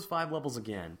beat those 5 levels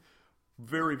again.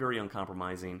 Very, very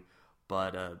uncompromising.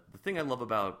 But the thing I love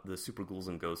about the Super Ghouls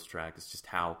and Ghosts track is just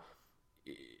how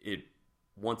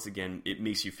once again, it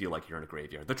makes you feel like you're in a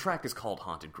graveyard. The track is called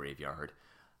Haunted Graveyard.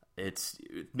 It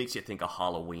makes you think of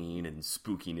Halloween and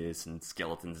spookiness and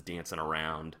skeletons dancing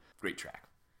around. Great track.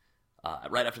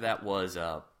 Right after that was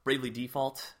Bravely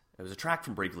Default. It was a track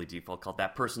from Bravely Default called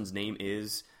That Person's Name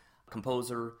Is.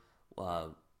 Composer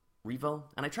Revo.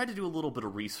 And I tried to do a little bit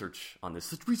of research on this.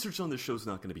 The research on this show is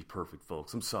not going to be perfect,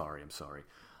 folks. I'm sorry.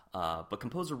 But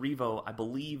composer Revo, I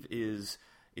believe, is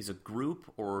a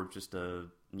group or just a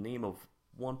name of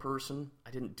one person. I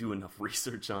didn't do enough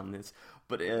research on this.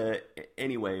 But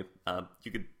anyway,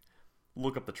 you could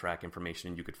look up the track information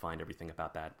and you could find everything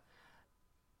about that.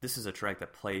 This is a track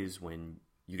that plays when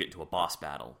you get into a boss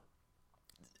battle.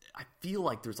 I feel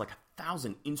like there's like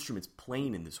 1,000 instruments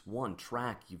playing in this one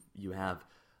track. You have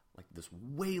like this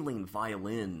wailing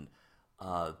violin,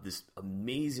 this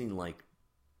amazing like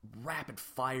rapid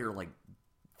fire like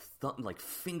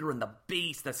finger in the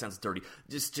bass. That sounds dirty.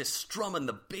 Just strumming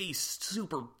the bass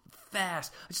super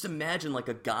fast. I just imagine like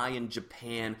a guy in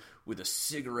Japan with a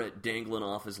cigarette dangling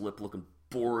off his lip, looking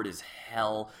bored as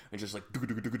hell, and just like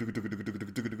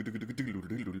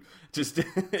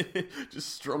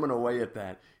just strumming away at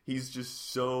that. He's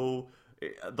just so.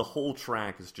 The whole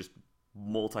track is just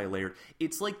multi-layered.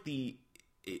 It's like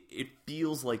it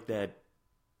feels like that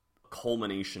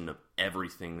culmination of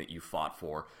everything that you fought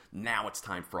for. Now it's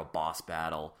time for a boss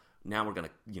battle. Now we're gonna,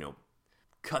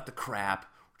 cut the crap.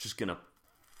 We're just gonna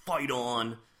fight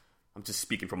on. I'm just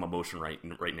speaking from emotion right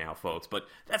now, folks. But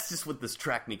that's just what this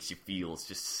track makes you feel. It's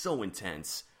just so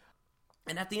intense.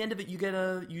 And at the end of it, you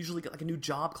usually get like a new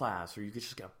job class, or you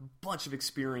just get a bunch of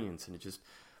experience, and it just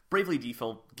Bravely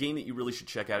Default, game that you really should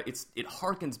check out. It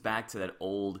harkens back to that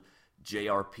old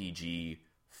JRPG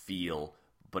feel,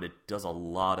 but it does a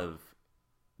lot of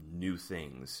new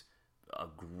things. A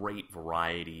great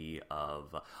variety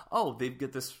of... they've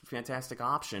got this fantastic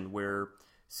option where,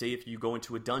 say if you go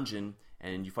into a dungeon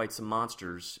and you fight some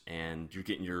monsters and you're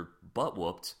getting your butt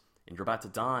whooped and you're about to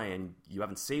die and you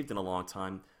haven't saved in a long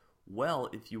time, well,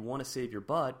 if you want to save your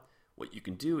butt, what you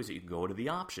can do is you can go to the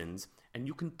options and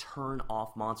you can turn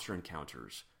off monster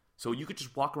encounters. So you could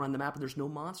just walk around the map and there's no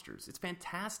monsters. It's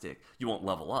fantastic. You won't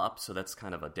level up, so that's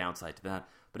kind of a downside to that.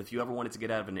 But if you ever wanted to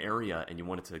get out of an area and you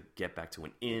wanted to get back to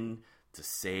an inn to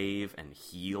save and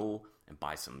heal and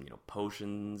buy some,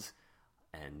 potions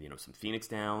and, some Phoenix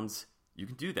Downs, you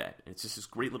can do that. And it's just this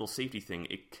great little safety thing.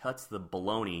 It cuts the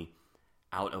baloney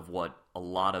out of what a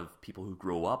lot of people who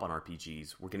grow up on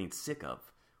RPGs were getting sick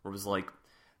of. Where it was like,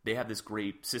 they have this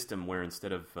great system where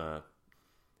instead of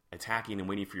attacking and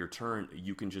waiting for your turn,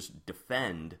 you can just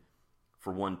defend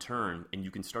for one turn, and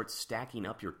you can start stacking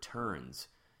up your turns.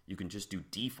 You can just do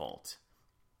default,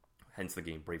 hence the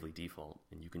game Bravely Default,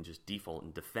 and you can just default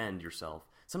and defend yourself.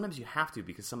 Sometimes you have to,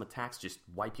 because some attacks just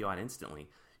wipe you out instantly.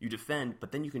 You defend,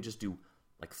 but then you can just do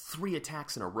like 3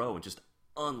 attacks in a row and just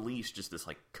unleash just this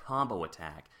like combo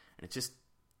attack, and it's just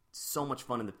so much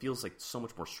fun, and it feels like so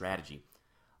much more strategy.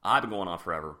 I've been going on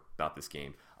forever about this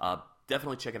game.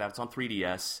 Definitely check it out. It's on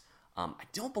 3DS. I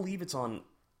don't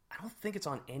think it's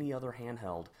on any other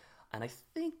handheld. And I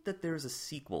think that there's a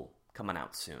sequel coming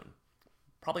out soon.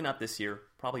 Probably not this year,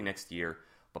 probably next year.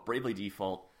 But Bravely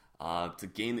Default, it's a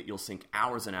game that you'll sink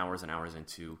hours and hours and hours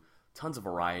into. Tons of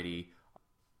variety.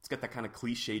 It's got that kind of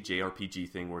cliche JRPG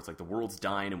thing where it's like the world's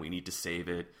dying and we need to save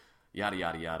it. Yada,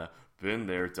 yada, yada. Been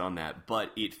there, done that.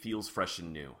 But it feels fresh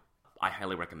and new. I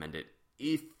highly recommend it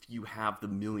if you have the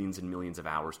millions and millions of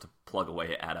hours to plug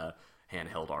away at a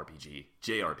handheld RPG,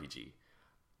 JRPG.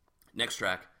 Next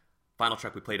track, final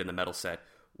track we played in the metal set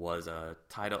was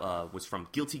was from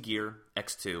Guilty Gear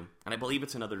X2, and I believe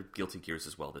it's another Guilty Gears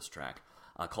as well, this track,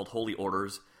 called Holy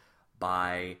Orders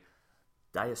by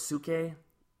Daisuke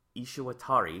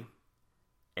Ishiwatari,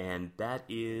 and that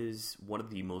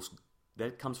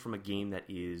comes from a game that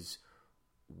is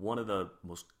one of the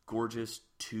most gorgeous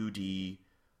 2D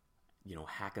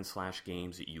hack and slash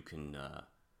games that you can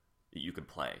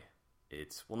play.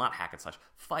 It's not hack and slash,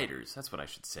 fighters, that's what I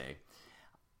should say.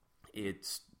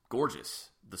 It's gorgeous.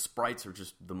 The sprites are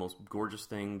just the most gorgeous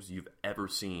things you've ever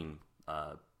seen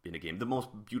in a game. The most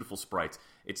beautiful sprites.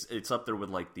 It's up there with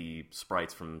like the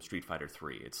sprites from Street Fighter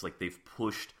 3. It's like they've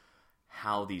pushed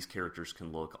how these characters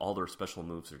can look. All their special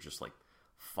moves are just like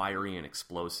fiery and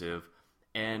explosive,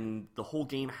 and the whole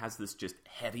game has this just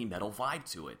heavy metal vibe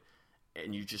to it.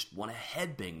 And you just want to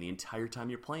headbang the entire time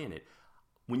you're playing it.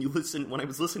 When I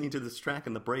was listening to this track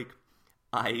in the break,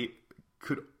 I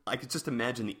could just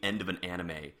imagine the end of an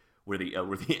anime where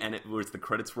it's the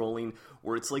credits rolling,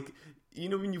 where it's like,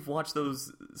 when you've watched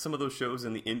some of those shows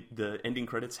and the ending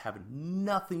credits have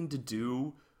nothing to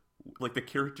do, like the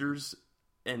characters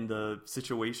and the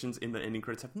situations in the ending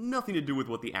credits have nothing to do with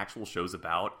what the actual show's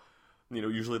about.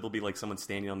 Usually there'll be like someone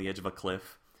standing on the edge of a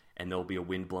cliff, and there'll be a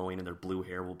wind blowing, and their blue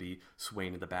hair will be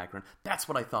swaying in the background. That's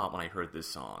what I thought when I heard this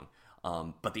song.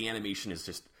 But the animation is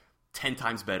just 10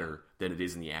 times better than it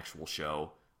is in the actual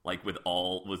show. Like with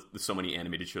so many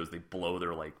animated shows, they blow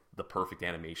the perfect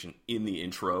animation in the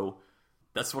intro.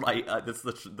 That's what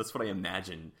that's what I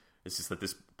imagine. It's just that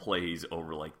this plays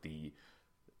over like the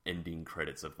ending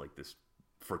credits of like this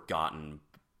forgotten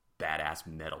badass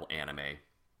metal anime.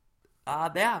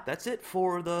 That's it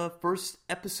for the first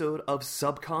episode of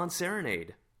Subcon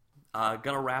Serenade.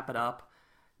 Gonna wrap it up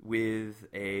with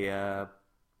a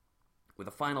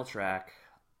final track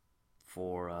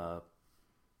for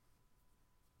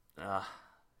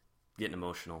getting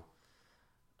emotional.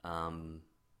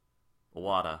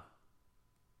 Iwata,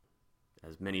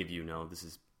 as many of you know, this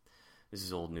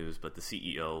is old news, but the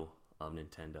CEO of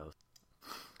Nintendo,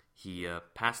 he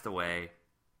passed away,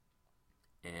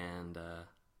 and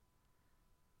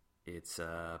it's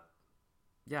I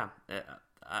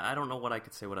don't know what I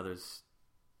could say what others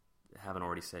haven't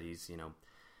already said.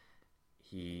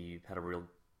 He had a real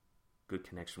good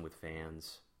connection with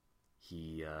fans.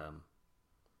 He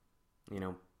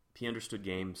he understood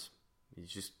games. You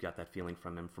just got that feeling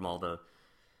from him, from all the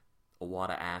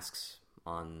Iwata asks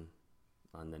on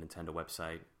the Nintendo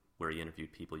website where he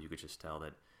interviewed people. You could just tell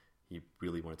that he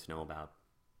really wanted to know about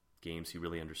games. He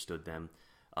really understood them.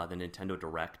 The Nintendo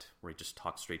Direct, where he just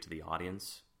talked straight to the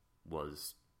audience,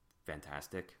 was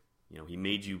fantastic. You know, it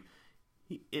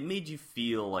made you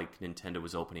feel like Nintendo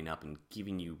was opening up and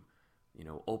giving you, you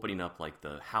know, opening up like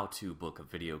the how-to book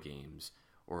of video games,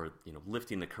 or, you know,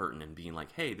 lifting the curtain and being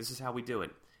like, hey, this is how we do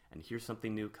it, and here's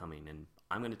something new coming, and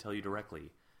I'm going to tell you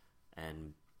directly.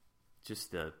 And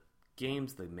just the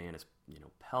games the man has, you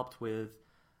know, helped with,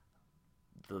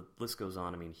 the list goes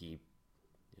on. I mean, he,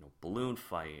 you know, Balloon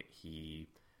Fight, he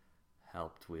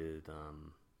helped with,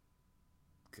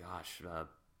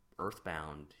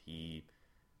 Earthbound, he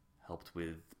helped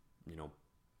with, you know,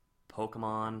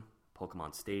 Pokemon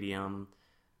Stadium,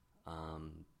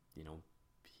 you know,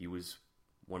 he was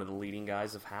one of the leading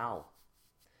guys of HAL,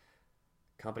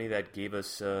 company that gave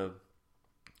us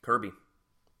Kirby.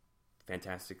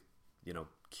 Fantastic, you know,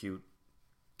 cute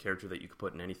character that you could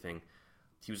put in anything.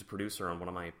 He was a producer on one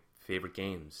of my favorite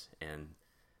games, and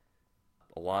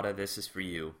Iwata, this is for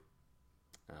you.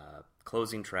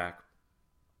 Closing track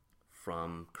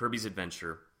from Kirby's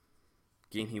Adventure,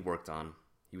 game he worked on.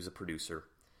 He was a producer.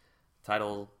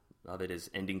 Title of it is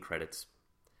Ending Credits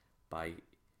by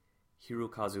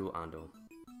Hirokazu Ando.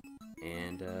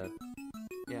 And,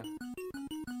 yeah.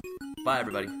 Bye,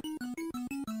 everybody.